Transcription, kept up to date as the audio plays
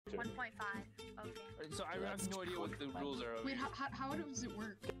2. 1.5. Okay. So I have no idea what the rules are. Wait, how does it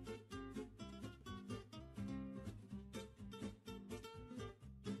work?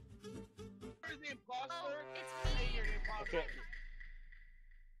 Where's the imposter? Oh, it's me. Hey, you're the imposter. Okay.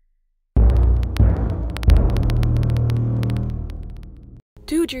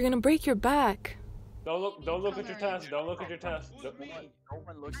 Dude, you're gonna break your back. Don't look at your task. Don't look at your task. Who's me? No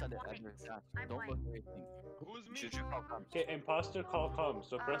one looks at the other task. I'm Don't white. look at anything. Who's me? Juju, call comes. Okay, imposter call comms.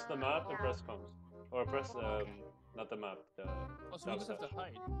 So press the map and Yeah. press comms. Or press Okay. not the map. The Oh, so we just have to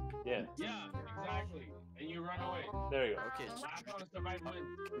hide. yeah. Yeah, exactly. And you run away. There you go. Okay, so Last one to survive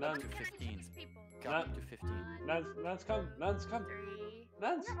wins. Nance, to 15. People. Count to 15. Nance, come. Nance, come. 3,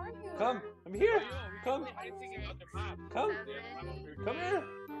 Nance, Where are you? come. I'm Oh, here. yo, we Come. can hide things on the map. Come. 7, Come here.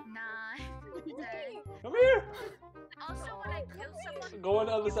 9, 10. Come here. Also, when I kill someone, Go on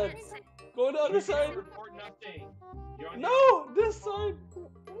the other you side. can say, Go on the other You side. report nothing. You're on No, this side.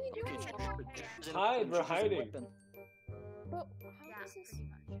 Okay, Juju. Hide, we're hiding. But yeah, how is this?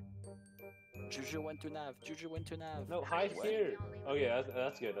 pretty much. Juju went to Nav. Juju went to Nav. No, hide What? here. Okay,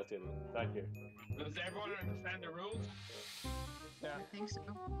 that's good. That's good. Back here. Does everyone understand the rules? I think so.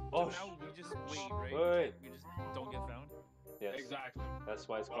 Oh, now we just wait, right? wait. We just don't get found. yes. Exactly. That's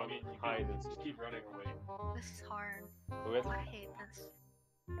why it's Well, I called mean, you hide can and just seek. keep running away. This is hard. Okay, I hate this.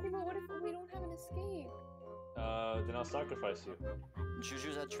 Okay, but what if we don't have an escape? then I'll sacrifice you.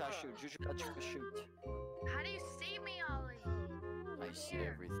 Juju's at trash shoot. Juju's at trash shoot. How do you see me, Ollie? I see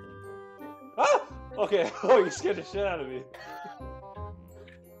everything. Ah! Okay. Oh, you scared the shit out of me.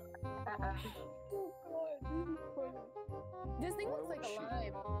 This thing looks like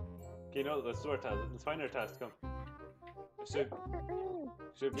alive. Okay, no, let's do our task. Let's find our task. Come. Should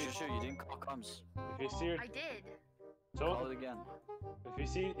be. Juju, you didn't call comes. If you see your I did. Call so it again.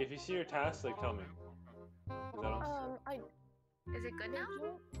 if you see your task, like tell me. Is that on? Is it good now?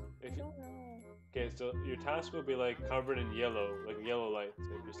 If you, don't know. okay, so your task will be like covered in yellow, like a yellow light. So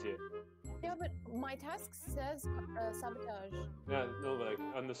if you see it. Yeah, but my task says sabotage. Yeah, no, but like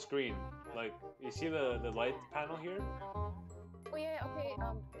on the screen, like you see the light panel here. Oh yeah, okay.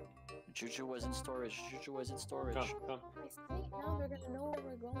 Juju was in storage. Juju was in storage. Come. I see now they're gonna know where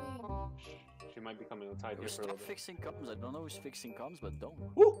we're going. She might be coming outside here We're for a still little bit. fixing comms. I don't know who's fixing comms, but don't.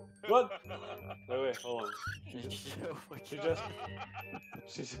 Woo! Run! Wait, hold on. Yo, She just.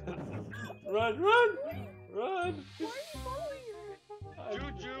 She's. Run! Run! Why are you following her?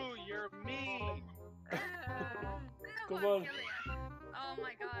 Juju, you're mean. No, Come I'm on. killing her. Oh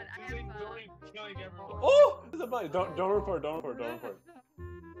my god, I She's have enjoying killing everyone. Oh! There's a body. Don't report. Don't report.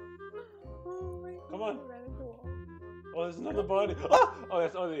 Oh my Come on. God, I ran into a wall. Oh, there's another body. Ah! Oh,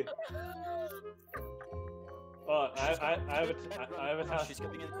 that's Ozzy. Oh, I have a task. She's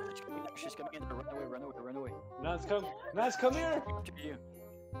coming in. She's coming in. Run away. Nance, come here. To you.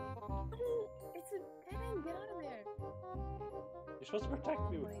 It's a dead end. Get out of there. You're supposed to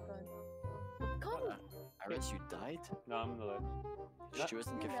protect me. Oh my God. Come. Iris, you died? No, I'm alive. She was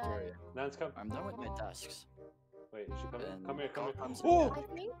in cafeteria. Nance, come. I'm done with my tasks. Wait, you should come. Then Come here. call comes Oh! I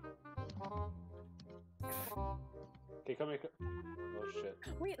think. Okay, come here. Oh shit.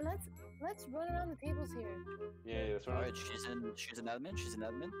 Wait, let's run around the tables here. Yeah, that's right. Alright, she's an admin.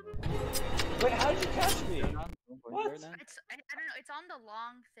 Wait, how did you catch me? What? It's I don't know. It's on the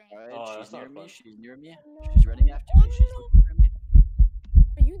long thing. Alright, Oh, she's that's not near me. fun. She's near me. No. She's running after me. She's looking for me.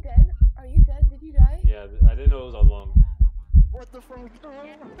 Are you dead? Are you dead? Did you die? Yeah, I didn't know it was on long. What the fuck?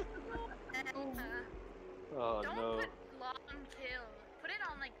 Oh Don't no. put long kill. Put it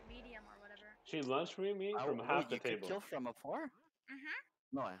on like medium or whatever. She lunched me Oh, from wait, half the you could table. kill from afar? Mhm.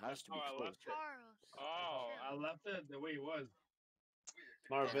 No, it has to be Oh, I close. left it. Charles. Oh, I chill. left it the way it was.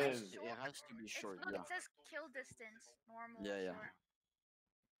 Marvin. It has to be short, Look, yeah. it says kill distance, normal. Yeah, yeah. short.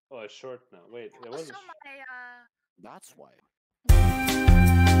 Oh, it's short now. Wait, it Also, wasn't. my That's why.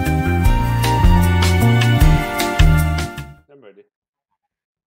 I'm ready.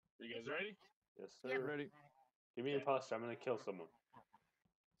 You guys ready? Yes, Yep. sir. Ready. Give me an imposter. I'm gonna kill someone.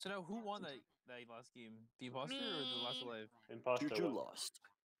 So now, who won that last game? The imposter or the last Me. alive? Imposter Juju won. lost.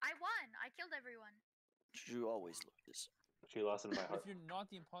 I won. I killed everyone. Juju always loses. She lost in my If heart. you're not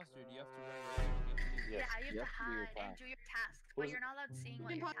the imposter, do you have to run away? Yes. Yeah, you You have to have to do your hide and task. do your tasks, but Who's- you're not allowed seeing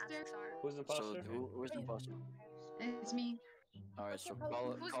what your Imposter. tasks are. Who's the So imposter? who's the imposter? It's me. Alright, so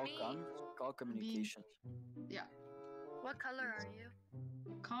Who's call me? call communications. Yeah. What color are you?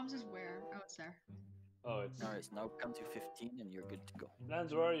 Comms is where? Oh, it's there. Oh, it's. Alright, so now come to 15 and you're good to go.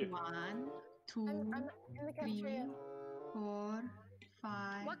 Nance, where are you? 1, 2, I'm in the 3, cafeteria. 4,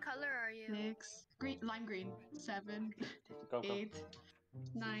 5, What color are you? 6, green, lime green, 7, Come. 8,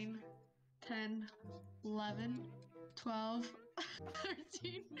 9, 10, 11, 12.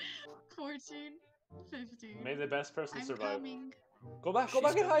 13, 14, 15. May the best person I'm survive. coming. Go back and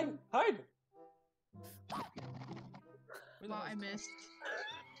hide! Hide! Wow, I missed.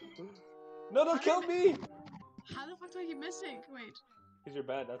 No, don't kill me! How the fuck do I keep missing? Wait, Because you're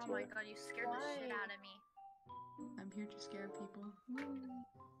bad, that's Oh why. my god, you scared the shit out of me. I'm here to scare people.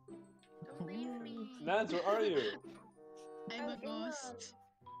 Don't leave me. Nads, where are you? I'm a ghost.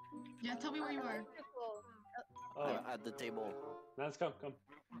 Yeah, tell me where you are. Oh, At the table. Nads, come.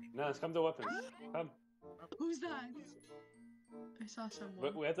 Nads, come to weapons. Come. Who's that? I saw someone.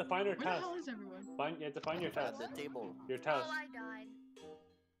 But we have to find our Where the task. hell is everyone? You have to find your task. At the table. Your task. Oh, I died.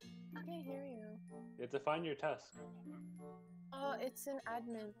 I can't hear you. You have to find your task. Oh, it's an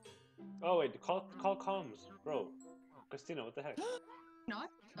admin. Oh wait, call comms, bro. Christina, what the heck? Not?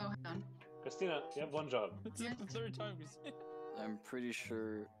 Oh, hang on. Christina, you have one job. It's like the third time we see. I'm pretty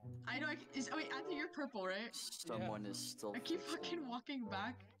sure I know. Oh wait, Anthony, you're purple, right? someone is still. I keep fixing. fucking walking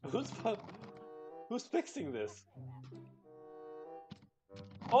back. Who's fixing this?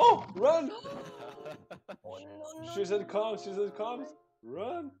 Oh, run! She said comms.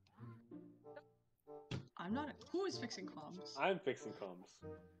 Run! I'm not. Who is fixing comms? I'm fixing comms.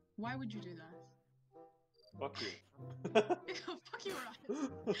 Why would you do that? Fuck you. Fuck you,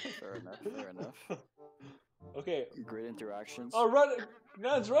 Ryan. Fair enough. Okay. Great interactions. Oh, run!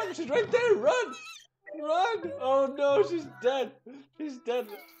 Nads, run! She's right there! Run! Run! Oh no, she's dead! She's dead!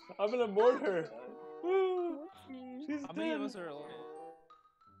 I'm gonna mourn her! Woo. She's How many of dead! us are alive?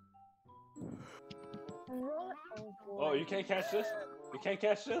 Run. Oh, you can't catch this? You can't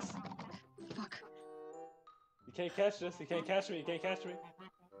catch this? Fuck. You can't catch this? You can't catch me? You can't catch me?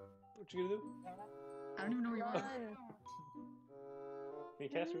 What you gonna do? I don't even know where you are. Run. Can you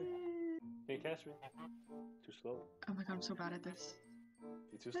catch me? Can you catch me? Too slow. Oh my god, I'm so bad at this.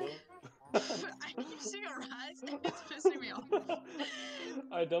 You too slow? I keep seeing a rise and it's pissing me off.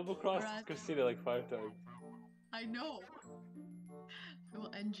 I double crossed Raz. Christina like 5 times. I know. I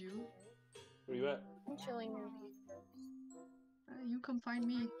will end you. Where you at? I'm chilling. You come find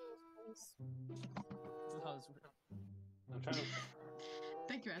me. I'm trying to.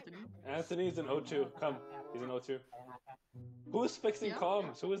 Thank you, Anthony. Anthony's an O2. Come. He's an O2. Who's fixing Yeah?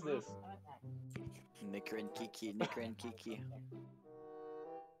 comms? Who is this? Nicker and Kiki.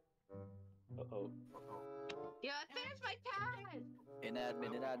 Uh-oh. Yeah, there's my task. In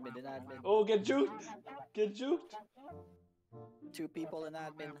admin. Oh, get juked! Get juked! 2 people in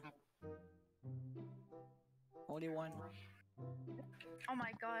admin. Only one. Oh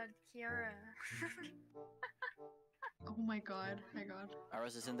my god, Kiara. Oh my god, my god.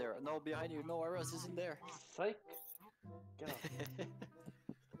 Aras is in there. No, behind you. No, Aras is in there. Psych! Get off.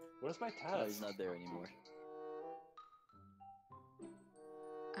 Where's my No, task? he's not there anymore.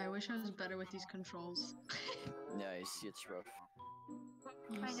 I wish I was better with these controls. Yeah, I see it's rough.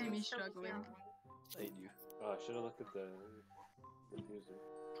 You I see know, me it's so struggling. I do. Oh, I should have looked at the music.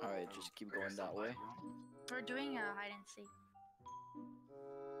 Alright, just keep going that way. We're doing a hide and seek.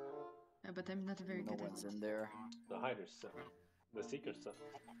 Yeah, but I'm not very No good at one's it. in there. The hider stuff. The secret stuff.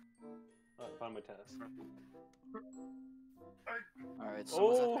 Alright, found my task. Alright,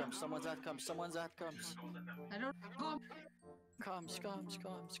 Oh! someone's at comes. I don't. Oh, Comes.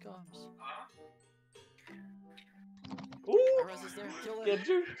 Ooh! Aras is there. Kill him. Get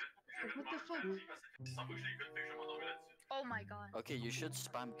juked! what the fuck? Oh my god. Okay, you should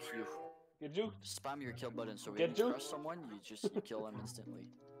spam Q. Get juked! Spam your kill button so when Get you juked. crush someone, you kill them instantly.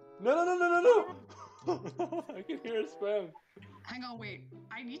 No! I can hear it spam. Hang on, wait.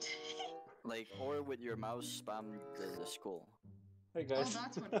 I need to. Like, or with your mouse, spam the skull. Hey Oh, guys.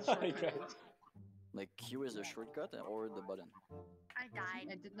 that's what the Hey shortcut guys. is. Like, Q is a shortcut or the button. I died.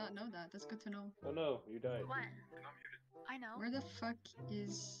 I did not know that. That's good to know. Oh no, you died. What? I know. Where the fuck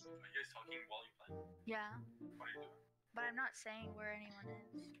is? Yeah. But I'm not saying where anyone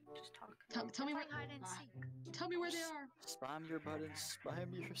is. Just talk. Tell me It's where. like hide and seek. Tell me where they are. Spam your button,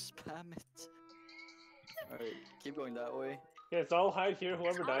 spam it. Alright, keep going that way. Yeah, it's all hide here.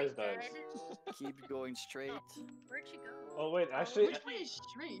 Whoever It's dies, already dies. dead. Keep going straight. Where'd you go? Oh wait, actually, Which way is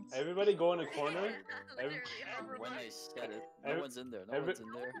straight? everybody go in a corner. Literally, When I said it, Every- no one's in there. No every- one's in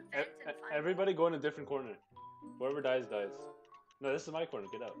there. Everybody go in a different corner. Whoever dies, dies. No, this is my corner.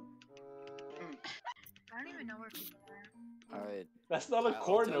 Get out. I don't even know where people are. Alright. That's not a I'll tell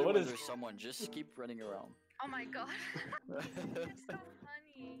corner. you What when is? there's someone, just keep running around. Oh my god. It's so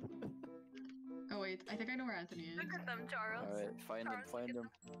funny. Oh wait, I think I know where Anthony is. Look at them, Charles. Alright, find them, Charles, look at them.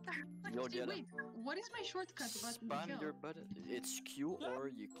 You'll Okay, get wait, what is my shortcut button to Spam kill? your button. It's Q or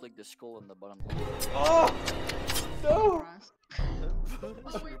you click the skull on the bottom. Oh! No. Grass.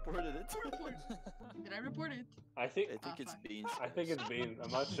 I wait. reported it. Report. Did I report it? I think I think it's fuck. beans. I think it's beans.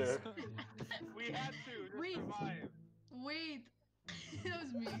 I'm not sure. We had to Wait. survive. Wait. That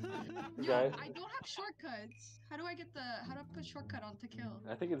was me. Yo, Guys. I don't have shortcuts. How do I put shortcut on to kill?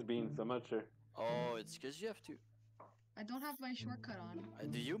 I think it's beans. I'm not sure. Oh, it's because you have to. I don't have my shortcut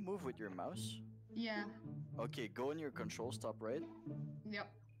on. Do you move with your mouse? Yeah. Okay, go in your controls top right. Yep.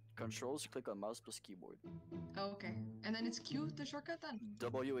 Controls, click on mouse plus keyboard. Oh, okay. And then it's Q the shortcut then?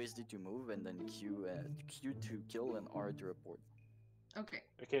 WASD to move, and then Q to kill, and R to report. Okay.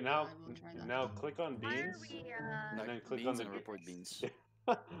 Okay, now I will try that. now click on Why are beans. we, And then click beans on the and report beans.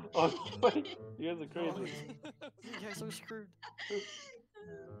 Oh wait, you guys are crazy. You guys are screwed.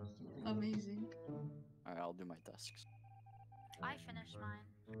 Amazing. Alright, I'll do my tasks. I finished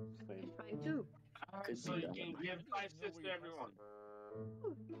mine. Same. Mine too. Could So be you done. can give 5 cents to everyone.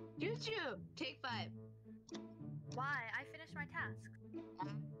 YouTube, take 5. Why? I finished my task.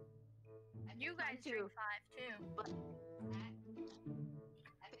 You guys too. drink 5 too.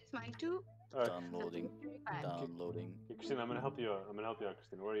 It's mine too. Alright, Downloading. Downloading. okay, Christina, I'm gonna help you out. I'm gonna help you out,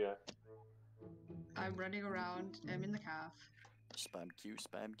 Christina. Where are you at? I'm running around. I'm in the calf. Spam Q,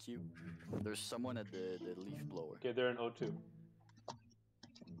 spam Q. There's someone at the leaf blower. Okay, they're in O2.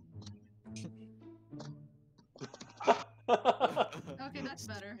 Okay, that's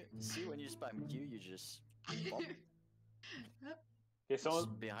better. See, when you spam Q, you just bump. Okay, someone.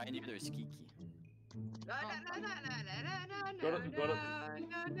 Behind you, there's Kiki. No, no, no, no, no, no, Go no, to- no, go to-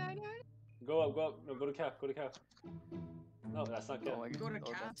 no, no, no. Go up, go up. No, go to calf. Go to calf. No, that's not calf. Oh my Go to god.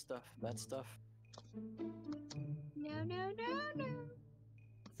 Oh, cat. that stuff. That stuff. No, no, no,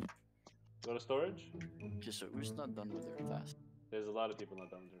 no. Go to storage. Okay, so who's not done with their task? There's a lot of people not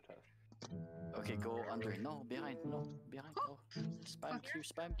done with their task. Okay, go under. No, behind. No, behind. No. Spam Fuck. Q,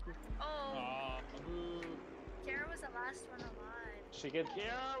 spam Q. Oh, Boo. Kara was the last one alive. She gets.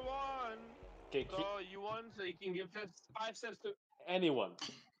 Kiara won. Okay, So you won, so you can give 5 cents to. anyone.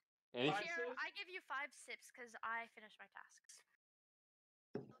 Any. Five Kara, sips? I give you 5 sips because I finished my tasks.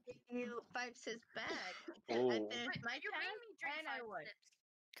 You 5 cents back. Oh. I finished my You made task me drink and I 5 won. sips.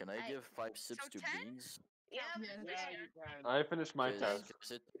 Can I give 5 sips So to 10? beans? Yeah, Yeah. Yeah, you can. I finished my task.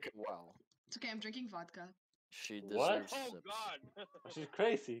 Because it took a while. It's okay, I'm drinking vodka. She What? deserves Oh sips. God. She's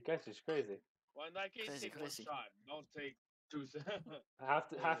crazy, guys. She's crazy. Well, in that case, Crazy, take crazy. 1 shot. Don't take 2 cents.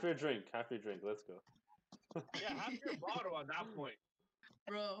 Half your drink. Half your drink. Let's go. Yeah, half your bottle at that point.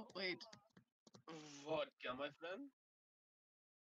 Bro, wait. Vodka, my friend.